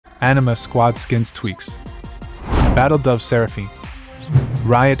Anima squad skins tweaks. Battle Dove Seraphine.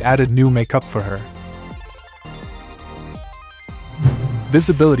 Riot added new makeup for her.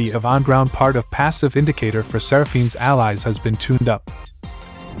 Visibility of on-ground part of passive indicator for Seraphine's allies has been tuned up.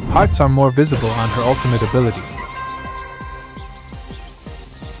 Hearts are more visible on her ultimate ability.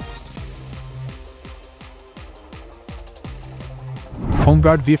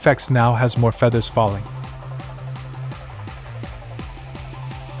 Homeguard VFX now has more feathers falling.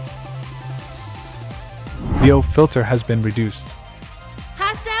 The O filter has been reduced.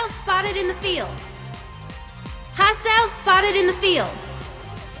 Hostiles spotted in the field. Hostiles spotted in the field.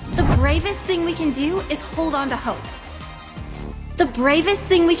 The bravest thing we can do is hold on to hope. The bravest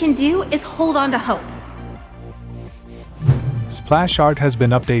thing we can do is hold on to hope. Splash art has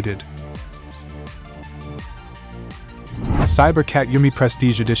been updated. Cybercat Yuumi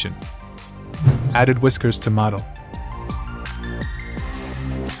Prestige Edition. Added whiskers to model.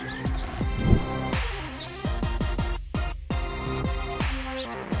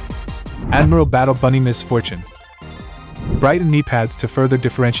 Admiral Battle Bunny Misfortune. Brighten knee pads to further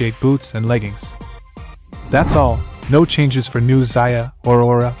differentiate boots and leggings. That's all, no changes for new Xayah,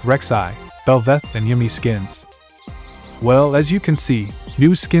 Aurora, rek'sai, bel'veth and Yuumi skins. Well, as you can see,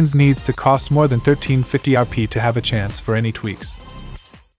 new skins needs to cost more than 1350 RP to have a chance for any tweaks.